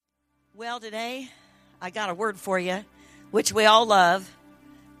Well, today I got a word for you, which we all love,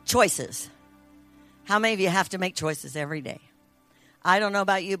 choices. How many of you have to make choices every day? I don't know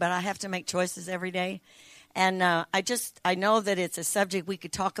about you, but I have to make choices every day. And I know that it's a subject we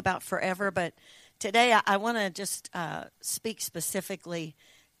could talk about forever, but today I want to just speak specifically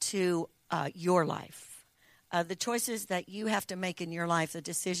to your life. The choices that you have to make in your life, the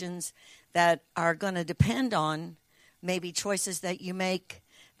decisions that are going to depend on maybe choices that you make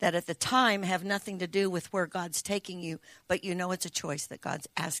that at the time have nothing to do with where God's taking you, but you know it's a choice that God's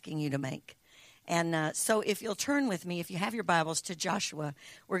asking you to make. And so if you'll turn with me, if you have your Bibles, to Joshua,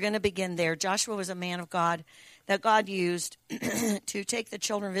 we're going to begin there. Joshua was a man of God that God used to take the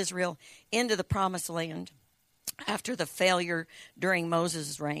children of Israel into the promised land after the failure during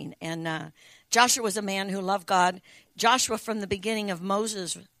Moses' reign. And Joshua was a man who loved God. Joshua, from the beginning of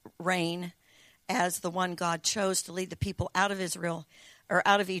Moses' reign as the one God chose to lead the people out of Israel, or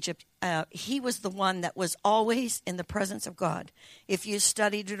out of Egypt, he was the one that was always in the presence of God. If you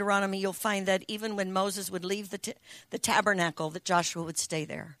study Deuteronomy, you'll find that even when Moses would leave the tabernacle, that Joshua would stay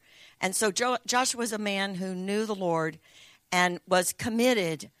there. And so Joshua was a man who knew the Lord and was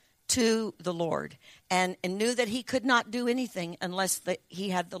committed to the Lord and knew that he could not do anything unless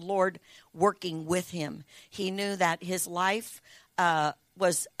he had the Lord working with him. He knew that his life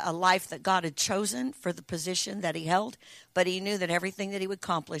was a life that God had chosen for the position that he held, but he knew that everything that he would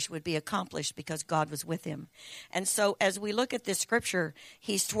accomplish would be accomplished because God was with him. And so as we look at this scripture,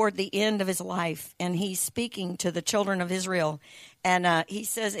 he's toward the end of his life, and he's speaking to the children of Israel. And he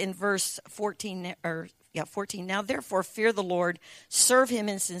says in verse 14, 14, "Now therefore fear the Lord, serve him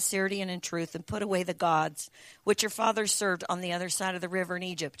in sincerity and in truth, and put away the gods which your fathers served on the other side of the river in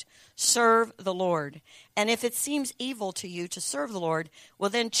Egypt. Serve the Lord. And if it seems evil to you to serve the Lord, well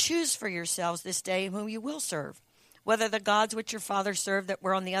then choose for yourselves this day whom you will serve, whether the gods which your fathers served that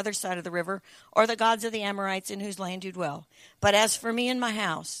were on the other side of the river, or the gods of the Amorites in whose land you dwell. But as for me and my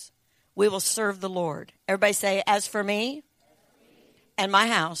house, we will serve the Lord." Everybody say, as for me and my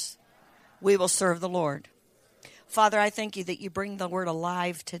house, we will serve the Lord. Father, I thank you that you bring the word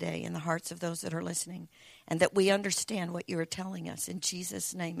alive today in the hearts of those that are listening, and that we understand what you are telling us. In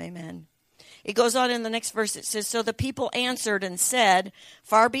Jesus' name, amen. It goes on in the next verse. It says, "So the people answered and said,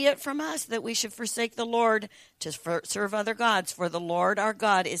 Far be it from us that we should forsake the Lord to serve other gods. For the Lord our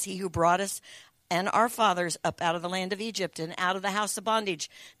God is he who brought us and our fathers up out of the land of Egypt and out of the house of bondage."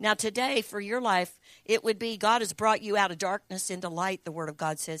 Now today, for your life, it would be God has brought you out of darkness into light, the word of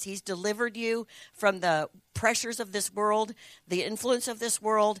God says. He's delivered you from the pressures of this world, the influence of this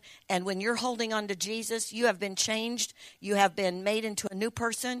world, and when you're holding on to Jesus, you have been changed. You have been made into a new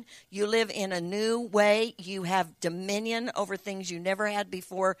person. You live in a new way. You have dominion over things you never had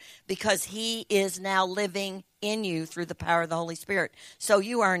before because he is now living in you through the power of the Holy Spirit. So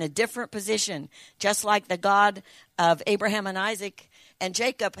you are in a different position, just like the God of Abraham and Isaac and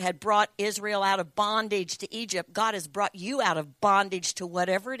Jacob had brought Israel out of bondage to Egypt. God has brought you out of bondage to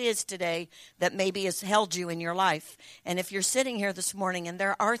whatever it is today that maybe has held you in your life. And if you're sitting here this morning and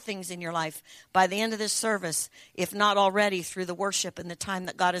there are things in your life, by the end of this service, if not already through the worship and the time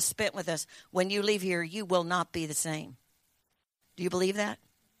that God has spent with us, when you leave here, you will not be the same. Do you believe that?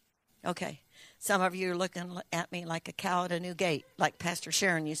 Okay. Some of you are looking at me like a cow at a new gate, like Pastor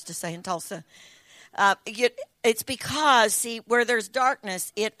Sharon used to say in Tulsa. It's because, see, where there's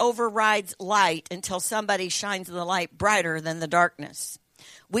darkness, it overrides light until somebody shines the light brighter than the darkness.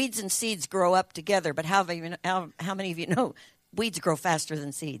 Weeds and seeds grow up together, but how many of you know weeds grow faster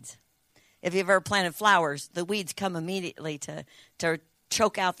than seeds? If you've ever planted flowers, the weeds come immediately to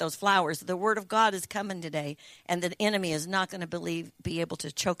choke out those flowers. The word of God is coming today, and the enemy is not going to be able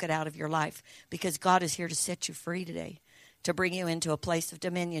to choke it out of your life, because God is here to set you free today, to bring you into a place of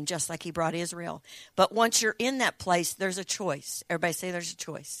dominion, just like he brought Israel. But once you're in that place, there's a choice. Everybody say there's a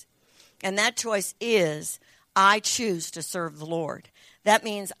choice. And that choice is, I choose to serve the Lord. That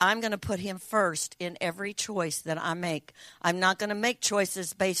means I'm going to put him first in every choice that I make. I'm not going to make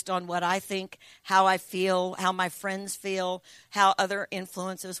choices based on what I think, how I feel, how my friends feel, how other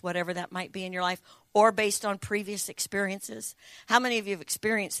influences, whatever that might be in your life, or based on previous experiences. How many of you have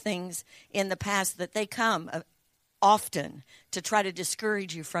experienced things in the past that they come often to try to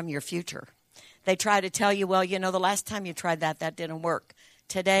discourage you from your future? They try to tell you, well, you know, the last time you tried that didn't work.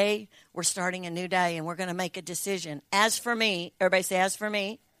 Today, we're starting a new day, and we're going to make a decision. As for me, everybody say, as for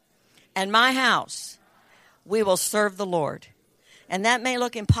me and my house, we will serve the Lord. And that may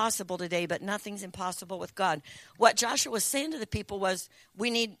look impossible today, but nothing's impossible with God. What Joshua was saying to the people was,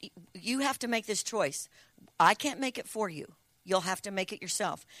 you have to make this choice. I can't make it for you. You'll have to make it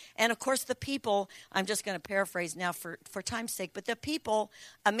yourself. And of course, the people, I'm just going to paraphrase now for time's sake, but the people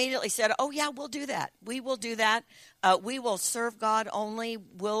immediately said, oh, yeah, we'll do that. We will do that. We will serve God only.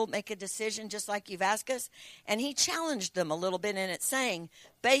 We'll make a decision just like you've asked us. And he challenged them a little bit in it, saying,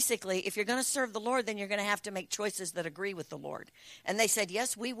 basically, if you're going to serve the Lord, then you're going to have to make choices that agree with the Lord. And they said,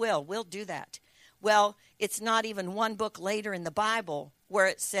 yes, we will. We'll do that. Well, it's not even one book later in the Bible where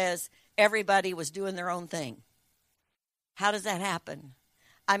it says everybody was doing their own thing. How does that happen?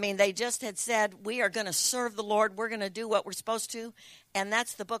 I mean, they just had said, we are going to serve the Lord. We're going to do what we're supposed to. And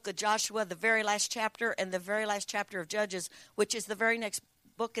that's the book of Joshua, the very last chapter, and the very last chapter of Judges, which is the very next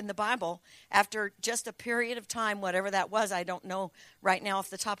book in the Bible. After just a period of time, whatever that was, I don't know right now off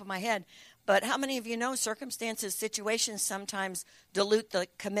the top of my head. But how many of you know circumstances, situations sometimes dilute the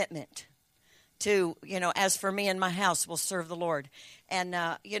commitment to, as for me and my house, we'll serve the Lord. And,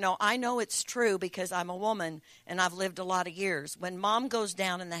 I know it's true because I'm a woman and I've lived a lot of years. When mom goes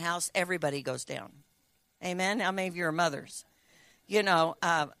down in the house, everybody goes down. Amen? How many of you are mothers?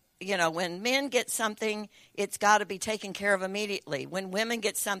 When men get something, it's got to be taken care of immediately. When women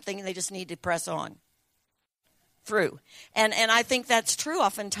get something, they just need to press on through. And I think that's true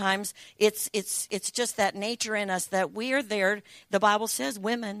oftentimes. It's just that nature in us that we are there. The Bible says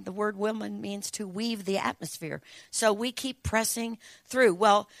women, the word woman means to weave the atmosphere. So we keep pressing through.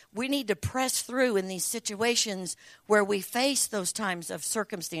 Well, we need to press through in these situations where we face those times of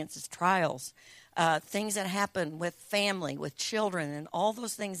circumstances, trials, things that happen with family, with children, and all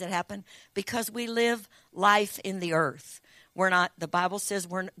those things that happen because we live life in the earth. We're not, the Bible says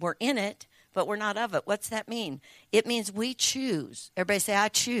we're in it, but we're not of it. What's that mean? It means we choose. Everybody say, I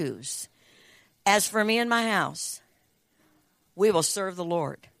choose. As for me and my house, we will serve the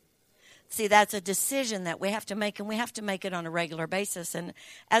Lord. See, that's a decision that we have to make, and we have to make it on a regular basis. And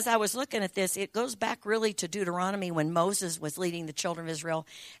as I was looking at this, it goes back really to Deuteronomy when Moses was leading the children of Israel.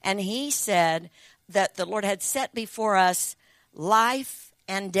 And he said that the Lord had set before us life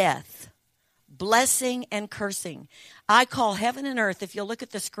and death, blessing and cursing. I call heaven and earth, if you'll look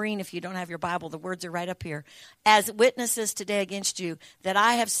at the screen, if you don't have your Bible, the words are right up here, as witnesses today against you, that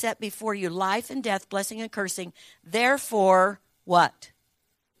I have set before you life and death, blessing and cursing. Therefore, what?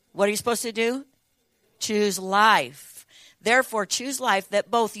 What are you supposed to do? Choose life. Therefore, choose life, that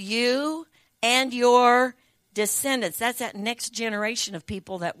both you and your descendants, that's that next generation of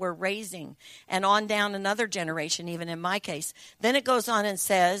people that we're raising, and on down another generation, even in my case. Then it goes on and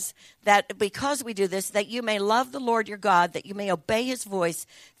says that because we do this, that you may love the Lord your God, that you may obey his voice,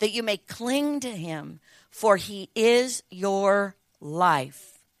 that you may cling to him, for he is your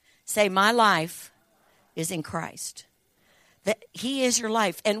life. Say, my life is in Christ. That he is your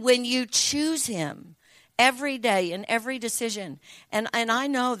life. And when you choose him, every day in every decision. And I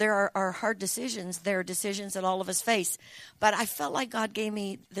know there are hard decisions. There are decisions that all of us face. But I felt like God gave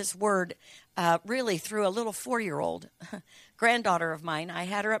me this word really through a little 4-year-old granddaughter of mine. I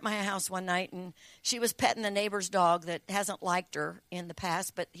had her at my house one night, and she was petting the neighbor's dog that hasn't liked her in the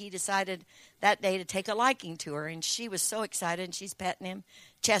past, but he decided that day to take a liking to her. And she was so excited, and she's petting him,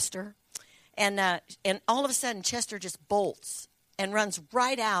 Chester. And all of a sudden, Chester just bolts and runs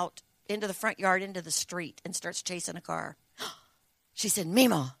right out into the front yard, into the street, and starts chasing a car. She said,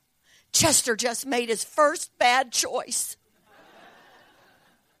 Mima, Chester just made his first bad choice.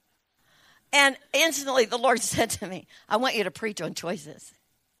 And instantly the Lord said to me, I want you to preach on choices.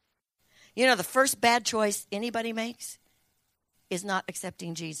 You know, the first bad choice anybody makes is not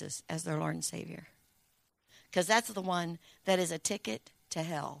accepting Jesus as their Lord and Savior. Because that's the one that is a ticket to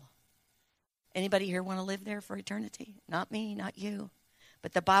hell. Anybody here want to live there for eternity? Not me, not you.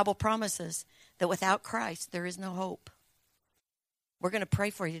 But the Bible promises that without Christ, there is no hope. We're going to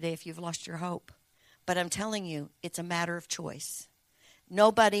pray for you today if you've lost your hope. But I'm telling you, it's a matter of choice.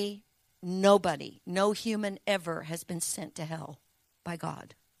 Nobody, no human ever has been sent to hell by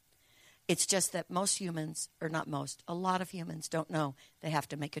God. It's just that most humans, or not most, a lot of humans don't know they have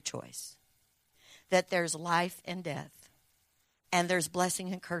to make a choice. That there's life and death, and there's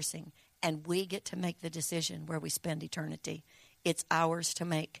blessing and cursing, and we get to make the decision where we spend eternity. It's ours to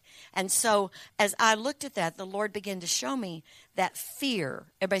make. And so as I looked at that, the Lord began to show me that fear,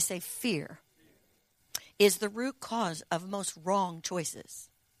 everybody say fear, is the root cause of most wrong choices,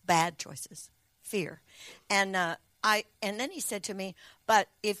 bad choices, fear. And then he said to me, but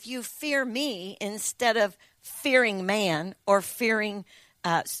if you fear me instead of fearing man or fearing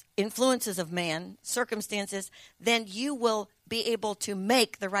influences of man, circumstances, then you will be able to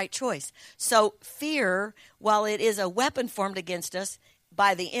make the right choice. So fear, while it is a weapon formed against us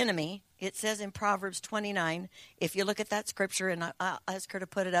by the enemy, it says in Proverbs 29, if you look at that scripture, and I'll ask her to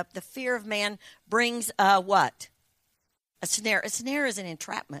put it up, the fear of man brings what? A snare. A snare is an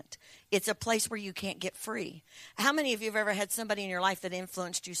entrapment. It's a place where you can't get free. How many of you have ever had somebody in your life that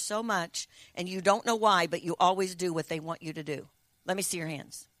influenced you so much and you don't know why, but you always do what they want you to do? Let me see your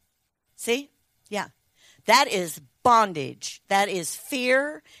hands. See? Yeah. That is bondage. That is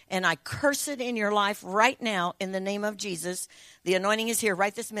fear, and I curse it in your life right now in the name of Jesus. The anointing is here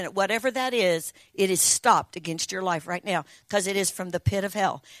right this minute. Whatever that is, it is stopped against your life right now because it is from the pit of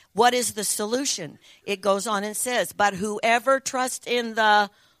hell. What is the solution? It goes on and says, but whoever trusts in the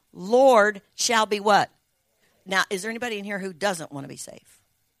Lord shall be what? Now, is there anybody in here who doesn't want to be safe?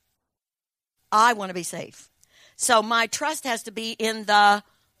 I want to be safe. So my trust has to be in the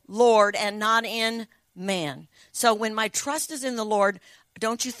Lord and not in man. So when my trust is in the Lord,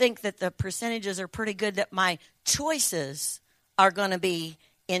 don't you think that the percentages are pretty good that my choices are going to be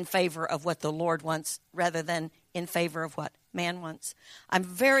in favor of what the Lord wants rather than in favor of what man wants? I'm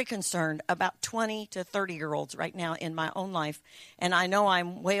very concerned about 20 to 30-year-olds right now in my own life, and I know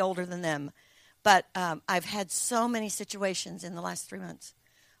I'm way older than them, but I've had so many situations in the last 3 months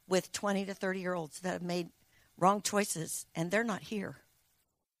with 20 to 30-year-olds that have made wrong choices, and they're not here.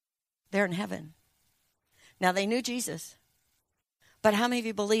 They're in heaven. Now, they knew Jesus, but how many of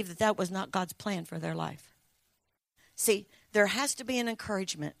you believe that that was not God's plan for their life? See, there has to be an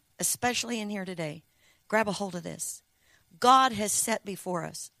encouragement, especially in here today. Grab a hold of this. God has set before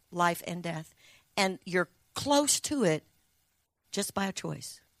us life and death, and you're close to it just by a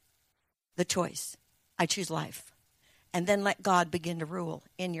choice. The choice. I choose life. And then let God begin to rule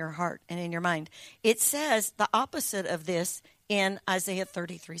in your heart and in your mind. It says the opposite of this in Isaiah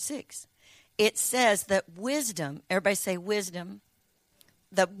 33:6. It says that wisdom, everybody say wisdom,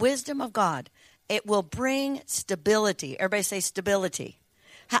 the wisdom of God, it will bring stability. Everybody say stability.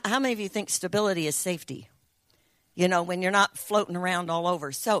 How many of you think stability is safety? You know, when you're not floating around all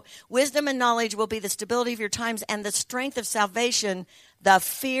over. So wisdom and knowledge will be the stability of your times and the strength of salvation. The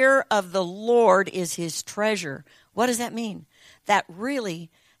fear of the Lord is his treasure. What does that mean? That really,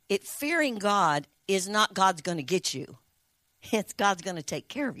 fearing God is not God's going to get you. It's God's going to take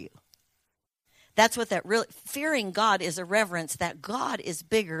care of you. That's what that really, fearing God is a reverence that God is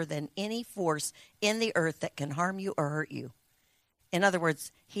bigger than any force in the earth that can harm you or hurt you. In other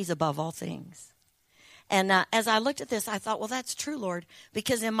words, he's above all things. And as I looked at this, I thought, well, that's true, Lord,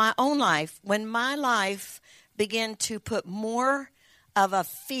 because in my own life, when my life began to put more of a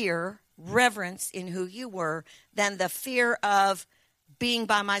fear, reverence in who you were than the fear of being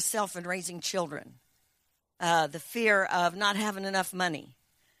by myself and raising children, the fear of not having enough money.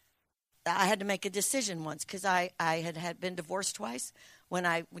 I had to make a decision once because I had been divorced twice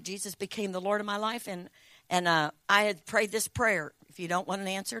when Jesus became the Lord of my life, and I had prayed this prayer. If you don't want an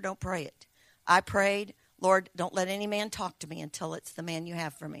answer, don't pray it. I prayed, Lord, don't let any man talk to me until it's the man you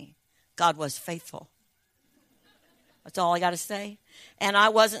have for me. God was faithful. That's all I got to say. And I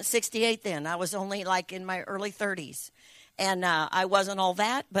wasn't 68 then. I was only like in my early 30s. And I wasn't all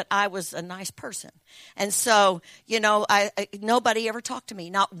that, but I was a nice person. And so, you know, nobody ever talked to me.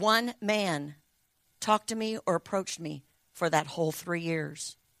 Not one man talked to me or approached me for that whole 3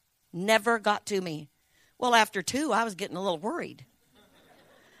 years. Never got to me. Well, after 2, I was getting a little worried.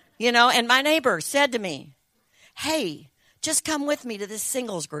 You know, and my neighbor said to me, hey, just come with me to this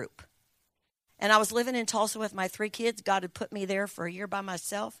singles group. And I was living in Tulsa with my 3 kids. God had put me there for a year by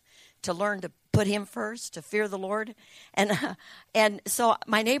myself to learn to put him first, to fear the Lord. And so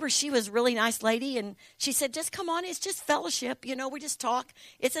my neighbor, she was a really nice lady, and she said, just come on, it's just fellowship. You know, we just talk.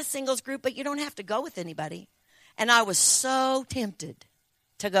 It's a singles group, but you don't have to go with anybody. And I was so tempted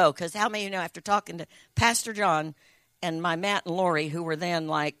to go, because how many of you know, after talking to Pastor John and my Matt and Lori, who were then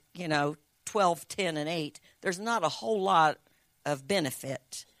like, 12, 10, and 8, there's not a whole lot of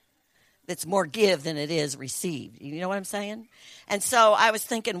benefit. It's more give than it is receive. You know what I'm saying? And so I was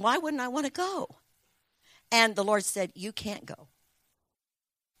thinking, why wouldn't I want to go? And the Lord said, you can't go.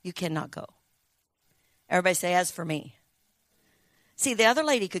 You cannot go. Everybody say, as for me. See, the other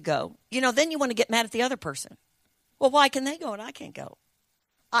lady could go. Then you want to get mad at the other person. Well, why can they go and I can't go?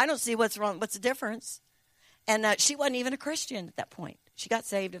 I don't see what's wrong. What's the difference? And she wasn't even a Christian at that point. She got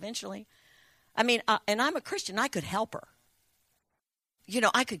saved eventually. I mean, and I'm a Christian. I could help her.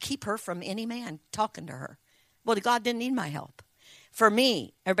 I could keep her from any man talking to her. Well, God didn't need my help. For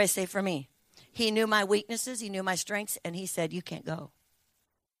me, everybody say for me. He knew my weaknesses. He knew my strengths. And he said, you can't go.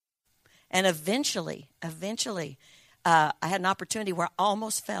 And eventually, I had an opportunity where I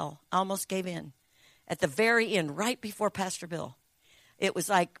almost fell. I almost gave in. At the very end, right before Pastor Bill. It was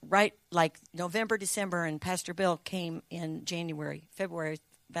like November, December, and Pastor Bill came in January. February,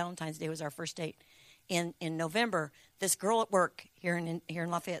 Valentine's Day was our first date. In November, this girl at work here in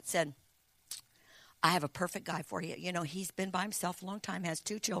Lafayette said, I have a perfect guy for you. You know, he's been by himself a long time, has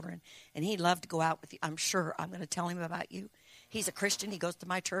 2 children, and he'd love to go out with you. I'm sure I'm going to tell him about you. He's a Christian. He goes to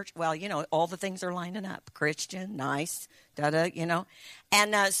my church. Well, you know, all the things are lining up. Christian, nice, you know.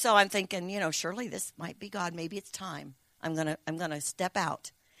 And so I'm thinking, you know, surely this might be God. Maybe it's time. I'm gonna step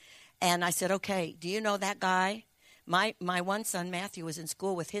out. And I said, okay, do you know that guy? My one son, Matthew, was in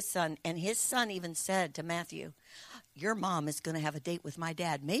school with his son, and his son even said to Matthew, your mom is going to have a date with my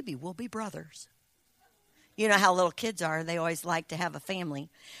dad. Maybe we'll be brothers. You know how little kids are. They always like to have a family.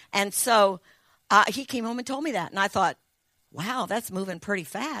 And so he came home and told me that. And I thought, wow, that's moving pretty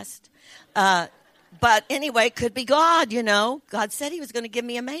fast. But anyway, could be God, you know. God said he was going to give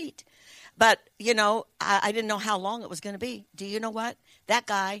me a mate. But, you know, I didn't know how long it was going to be. Do you know what? That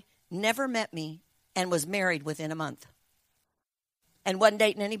guy never met me and was married within a month. And wasn't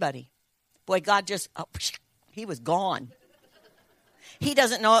dating anybody. Boy, God just, he was gone. He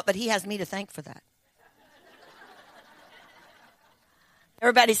doesn't know it, but he has me to thank for that.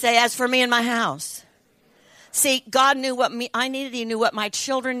 Everybody say, as for me and my house. See, God knew what I needed. He knew what my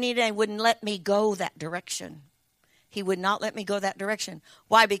children needed and wouldn't let me go that direction. He would not let me go that direction.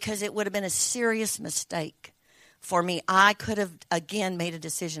 Why? Because it would have been a serious mistake for me. I could have, again, made a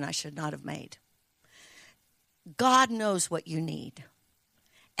decision I should not have made. God knows what you need.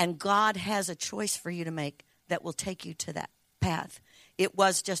 And God has a choice for you to make that will take you to that path. It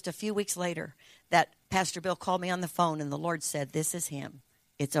was just a few weeks later that Pastor Bill called me on the phone and the Lord said, this is him.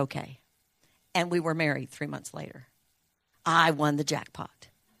 It's okay. And we were married 3 months later. I won the jackpot.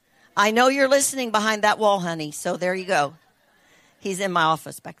 I know you're listening behind that wall, honey, so there you go. He's in my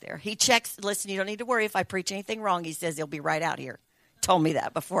office back there. He checks. Listen, you don't need to worry if I preach anything wrong. He says he'll be right out here. Told me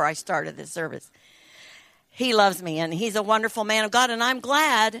that before I started this service. He loves me, and he's a wonderful man of God, and I'm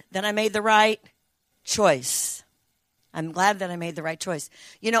glad that I made the right choice. I'm glad that I made the right choice.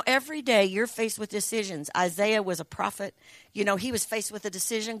 You know, every day you're faced with decisions. Isaiah was a prophet. You know, he was faced with a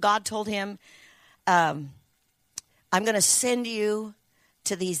decision. God told him, I'm going to send you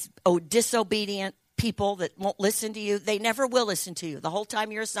to these disobedient people that won't listen to you. They never will listen to you. The whole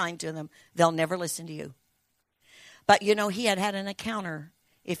time you're assigned to them, they'll never listen to you. But, you know, he had an encounter.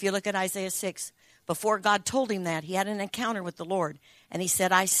 If you look at Isaiah 6, before God told him that, he had an encounter with the Lord. And he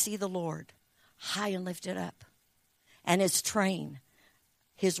said, I see the Lord high and lifted up. And his train,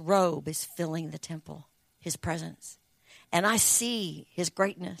 his robe is filling the temple, his presence. And I see his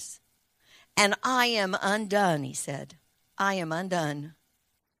greatness. And I am undone, he said. I am undone.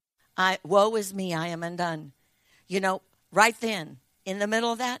 Woe is me, I am undone. You know, right then, in the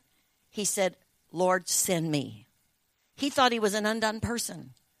middle of that, he said, Lord, send me. He thought he was an undone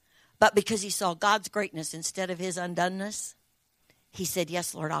person. But because he saw God's greatness instead of his undoneness, he said,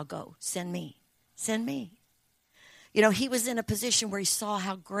 yes, Lord, I'll go. Send me. Send me. You know, he was in a position where he saw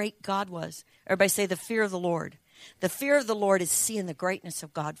how great God was. Everybody say the fear of the Lord. The fear of the Lord is seeing the greatness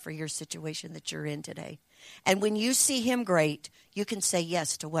of God for your situation that you're in today. And when you see him great, you can say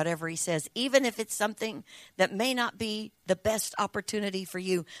yes to whatever he says, even if it's something that may not be the best opportunity for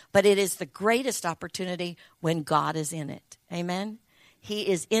you, but it is the greatest opportunity when God is in it. Amen? He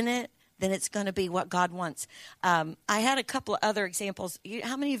is in it, then it's going to be what God wants. I had a couple of other examples.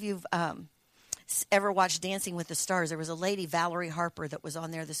 How many of you have ever watched Dancing with the Stars? There was a lady, Valerie Harper, that was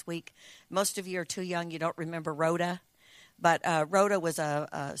on there this week. Most of you are too young. You don't remember Rhoda. But Rhoda was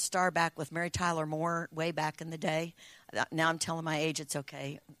a star back with Mary Tyler Moore way back in the day. Now I'm telling my age. It's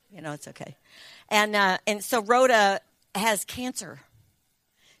okay. You know, it's okay. And so Rhoda has cancer.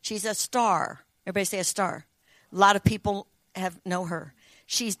 She's a star. Everybody say a star. A lot of people know her.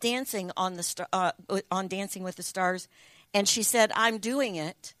 She's dancing on Dancing with the Stars. And she said, I'm doing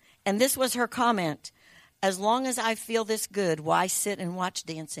it. And this was her comment. As long as I feel this good, why sit and watch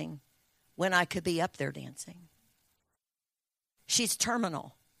dancing when I could be up there dancing? She's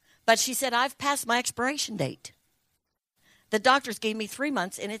terminal. But she said, I've passed my expiration date. The doctors gave me 3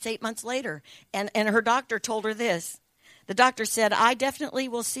 months, and it's 8 months later. And her doctor told her this. The doctor said, I definitely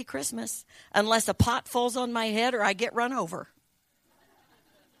will see Christmas unless a pot falls on my head or I get run over.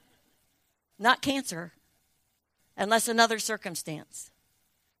 Not cancer, unless another circumstance.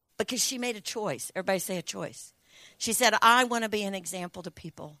 Because she made a choice. Everybody say a choice. She said, I want to be an example to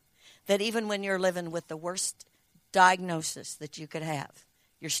people that even when you're living with the worst diagnosis that you could have,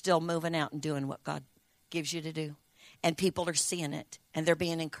 you're still moving out and doing what God gives you to do. And people are seeing it, and they're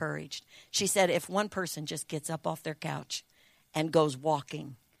being encouraged. She said, if one person just gets up off their couch and goes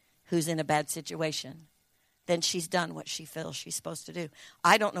walking, who's in a bad situation, then she's done what she feels she's supposed to do.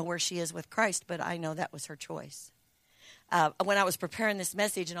 I don't know where she is with Christ, but I know that was her choice. When I was preparing this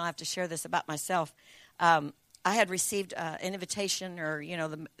message, and I'll have to share this about myself, I had received an invitation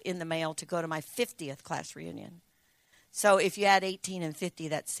in the mail to go to my 50th class reunion. So if you add 18 and 50,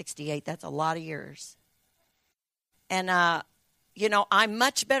 that's 68. That's a lot of years. And, I'm a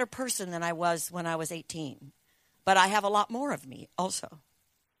much better person than I was when I was 18. But I have a lot more of me also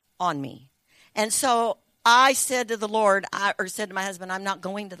on me. And so I said to the Lord, said to my husband, I'm not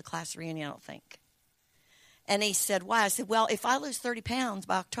going to the class reunion, I don't think. And he said, why? I said, well, if I lose 30 pounds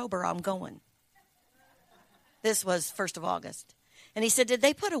by October, I'm going. This was 1st of August. And he said, did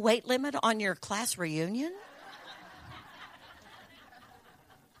they put a weight limit on your class reunion?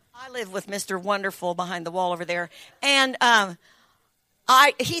 I live with Mr. Wonderful behind the wall over there. And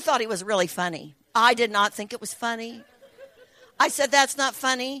he thought he was really funny. I did not think it was funny. I said, that's not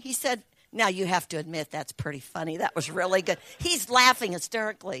funny. He said, now you have to admit that's pretty funny. That was really good. He's laughing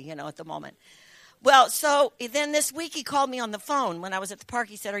hysterically, at the moment. Well, so then this week he called me on the phone when I was at the park.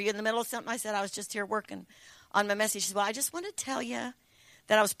 He said, are you in the middle of something? I said, I was just here working on my message. He said, well, I just want to tell you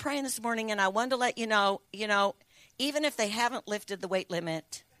that I was praying this morning and I wanted to let you know, even if they haven't lifted the weight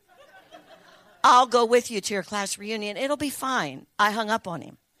limit, I'll go with you to your class reunion. It'll be fine. I hung up on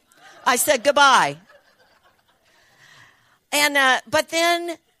him. I said goodbye. And but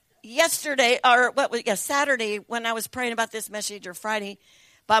then Saturday, when I was praying about this message, or Friday,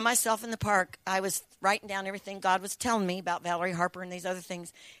 by myself in the park, I was writing down everything God was telling me about Valerie Harper and these other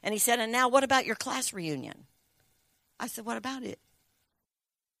things. And he said, and now what about your class reunion? I said, what about it?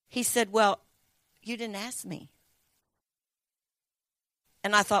 He said, well, you didn't ask me.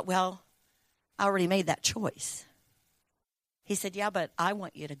 And I thought, well, I already made that choice. He said, yeah, but I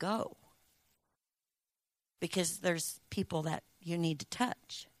want you to go because there's people that you need to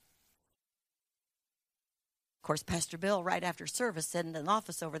touch. Of course, Pastor Bill, right after service, said in an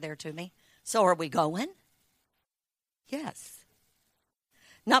office over there to me, so are we going? Yes.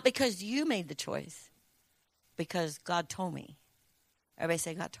 Not because you made the choice, because God told me. Everybody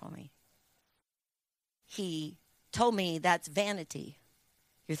say, God told me. He told me that's vanity.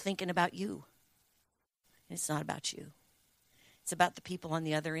 You're thinking about you. It's not about you. It's about the people on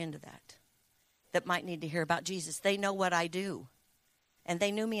the other end of that might need to hear about Jesus. They know what I do. And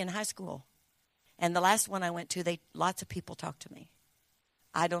they knew me in high school. And the last one I went to, lots of people talked to me.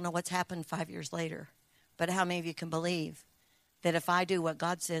 I don't know what's happened 5 years later. But how many of you can believe that if I do what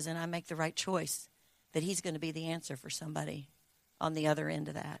God says and I make the right choice, that he's going to be the answer for somebody on the other end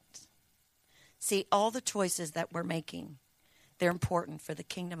of that? See, all the choices that we're making, they're important for the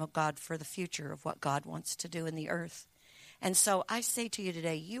kingdom of God, for the future of what God wants to do in the earth. And so I say to you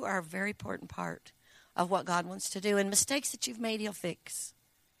today, you are a very important part of what God wants to do. And mistakes that you've made, he'll fix.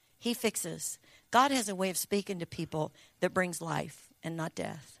 He fixes. God has a way of speaking to people that brings life and not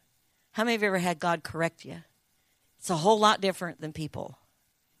death. How many of you ever had God correct you? It's a whole lot different than people,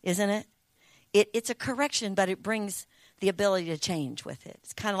 isn't it? It's a correction, but it brings the ability to change with it.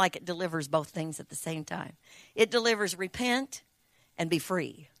 It's kind of like it delivers both things at the same time. It delivers repent and be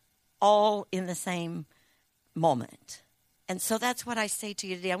free, all in the same moment. And so that's what I say to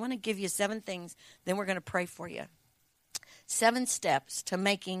you today. I want to give you 7 things, then we're going to pray for you. 7 steps to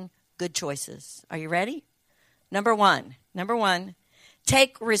making good choices. Are you ready? Number one,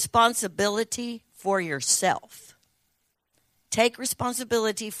 take responsibility for yourself. Take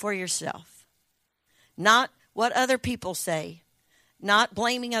responsibility for yourself. Not what other people say, not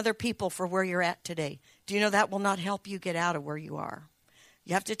blaming other people for where you're at today. Do you know that will not help you get out of where you are?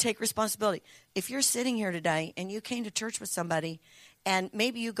 You have to take responsibility. If you're sitting here today and you came to church with somebody and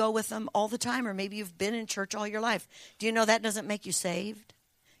maybe you go with them all the time, or maybe you've been in church all your life, do you know that doesn't make you saved?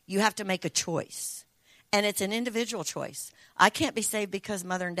 You have to make a choice. And it's an individual choice. I can't be saved because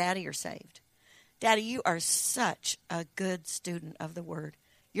Mother and Daddy are saved. Daddy, you are such a good student of the Word.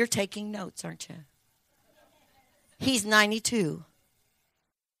 You're taking notes, aren't you? He's 92.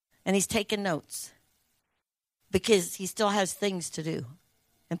 And he's taking notes. Because he still has things to do.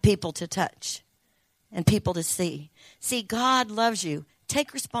 And people to touch. And people to see. See, God loves you.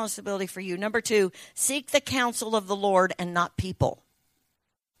 Take responsibility for you. Number 2, seek the counsel of the Lord and not people.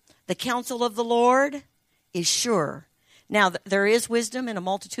 The counsel of the Lord is sure. Now, there is wisdom in a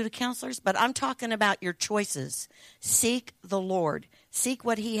multitude of counselors, but I'm talking about your choices. Seek the Lord. Seek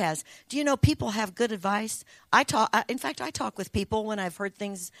what he has. Do you know people have good advice? In fact, I talk with people when I've heard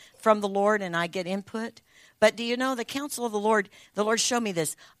things from the Lord and I get input. But do you know the counsel of the Lord showed me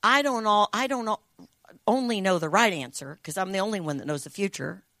this. I don't only know the right answer because I'm the only one that knows the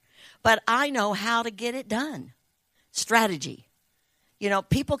future, but I know how to get it done. Strategy. You know,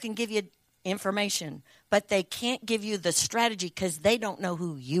 people can give you information, but they can't give you the strategy because they don't know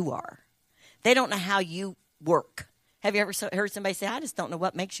who you are. They don't know how you work. Have you ever heard somebody say, I just don't know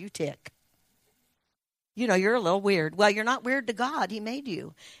what makes you tick? You know, you're a little weird. Well, you're not weird to God. He made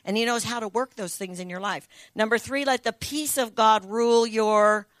you. And he knows how to work those things in your life. Number 3, let the peace of God rule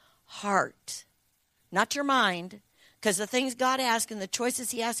your heart, not your mind. Because the things God asks and the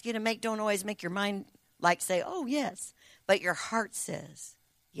choices he asks you to make don't always make your mind like say, oh, yes. But your heart says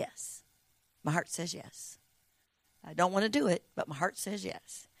yes. My heart says yes. I don't want to do it, but my heart says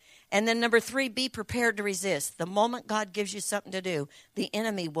yes. And then number 3, be prepared to resist. The moment God gives you something to do, the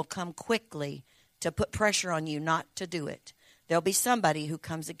enemy will come quickly to put pressure on you not to do it. There'll be somebody who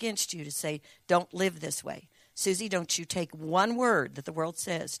comes against you to say, don't live this way. Susie, don't you take one word that the world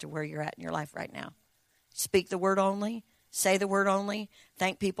says to where you're at in your life right now. Speak the word only. Say the word only.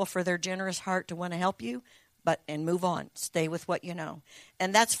 Thank people for their generous heart to want to help you, and move on. Stay with what you know.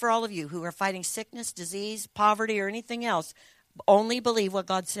 And that's for all of you who are fighting sickness, disease, poverty, or anything else. Only believe what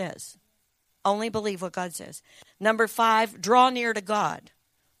God says. Only believe what God says. Number 5, draw near to God.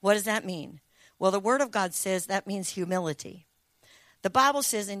 What does that mean? Well, the Word of God says that means humility. The Bible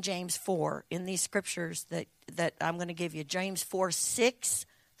says in James 4, in these scriptures that I'm going to give you, James 4, 6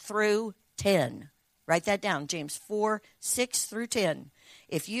 through 10. Write that down, James 4, 6 through 10.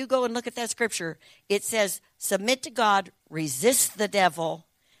 If you go and look at that scripture, it says, submit to God, resist the devil,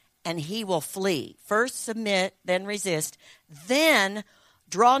 and he will flee. First submit, then resist. Then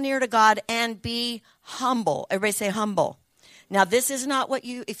draw near to God and be humble. Everybody say humble. Now, this is not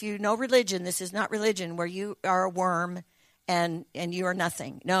if you know religion, this is not religion where you are a worm and you are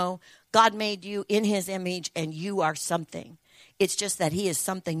nothing. No, God made you in his image and you are something. It's just that he is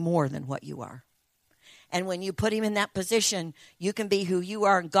something more than what you are. And when you put him in that position, you can be who you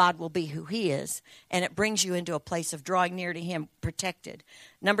are and God will be who he is. And it brings you into a place of drawing near to him, protected.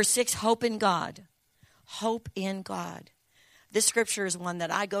 Number 6, hope in God. Hope in God. This scripture is one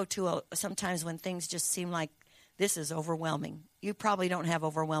that I go to sometimes when things just seem like this is overwhelming. You probably don't have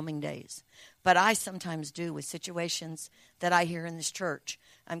overwhelming days. But I sometimes do with situations that I hear in this church.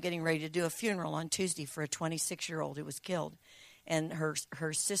 I'm getting ready to do a funeral on Tuesday for a 26-year-old who was killed. And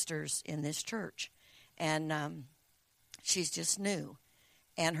her sisters in this church. And she's just new.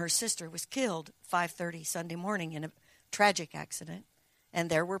 And her sister was killed 5:30 Sunday morning in a tragic accident. And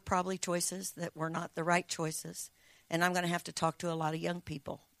there were probably choices that were not the right choices. And I'm going to have to talk to a lot of young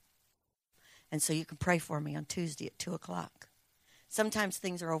people. And so you can pray for me on Tuesday at 2 o'clock. Sometimes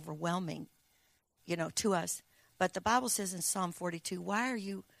things are overwhelming, to us. But the Bible says in Psalm 42, why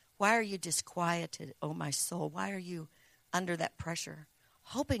are you disquieted, O my soul? Why are you under that pressure?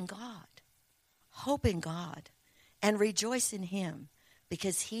 Hope in God. Hope in God and rejoice in him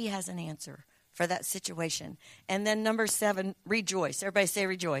because he has an answer for that situation. And then number 7, rejoice. Everybody say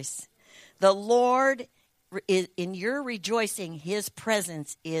rejoice. The Lord, in your rejoicing, his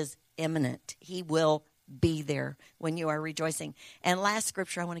presence is imminent. He will be there when you are rejoicing. And last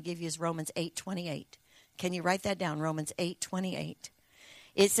scripture I want to give you is Romans 8:28. Can you write that down? Romans 8:28.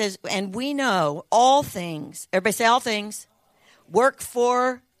 It says, and we know all things, everybody say all things, work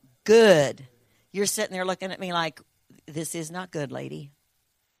for good. You're sitting there looking at me like, this is not good, lady.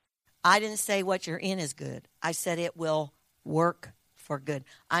 I didn't say what you're in is good. I said it will work for good.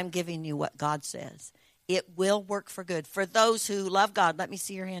 I'm giving you what God says. It will work for good. For those who love God, let me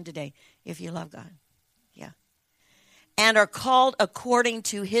see your hand today if you love God. Yeah. And are called according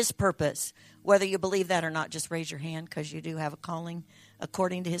to his purpose. Whether you believe that or not, just raise your hand because you do have a calling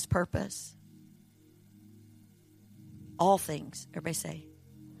according to his purpose. All things, everybody say,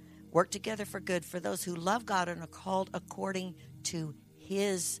 work together for good for those who love God and are called according to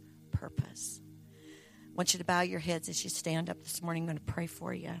his purpose. I want you to bow your heads as you stand up this morning. I'm going to pray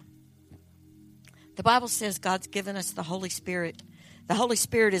for you. The Bible says God's given us the Holy Spirit. The Holy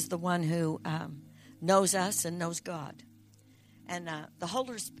Spirit is the one who knows us and knows God. And the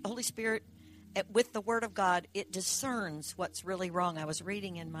Holy Spirit, with the Word of God, it discerns what's really wrong. I was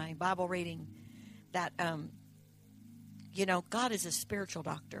reading in my Bible reading that, God is a spiritual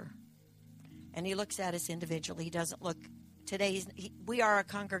doctor. And he looks at us individually. He doesn't look today. We are a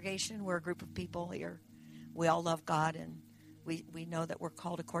congregation. We're a group of people here. We all love God, and we know that we're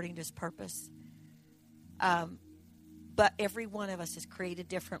called according to his purpose. But every one of us is created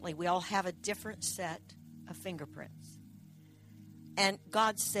differently. We all have a different set of fingerprints. And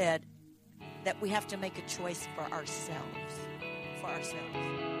God said that we have to make a choice for ourselves.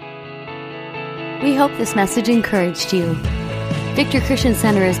 We hope this message encouraged you. Victory Christian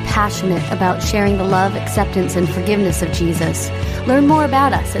Center is passionate about sharing the love, acceptance, and forgiveness of Jesus. Learn more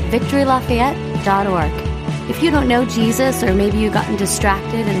about us at victorylafayette.org. If you don't know Jesus, or maybe you've gotten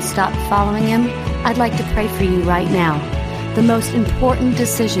distracted and stopped following him, I'd like to pray for you right now. The most important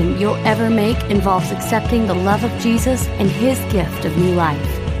decision you'll ever make involves accepting the love of Jesus and his gift of new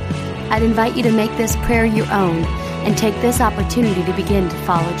life. I'd invite you to make this prayer your own and take this opportunity to begin to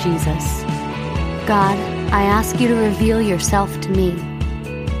follow Jesus. God, I ask you to reveal yourself to me.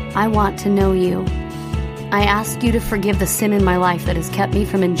 I want to know you. I ask you to forgive the sin in my life that has kept me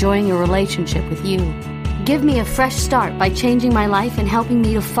from enjoying a relationship with you. Give me a fresh start by changing my life and helping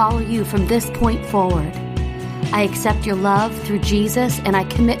me to follow you from this point forward. I accept your love through Jesus, and I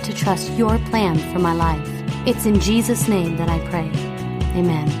commit to trust your plan for my life. It's in Jesus' name that I pray.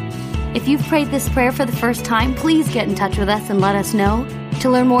 Amen. If you've prayed this prayer for the first time, please get in touch with us and let us know. To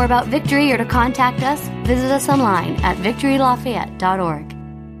learn more about Victory or to contact us, visit us online at victorylafayette.org.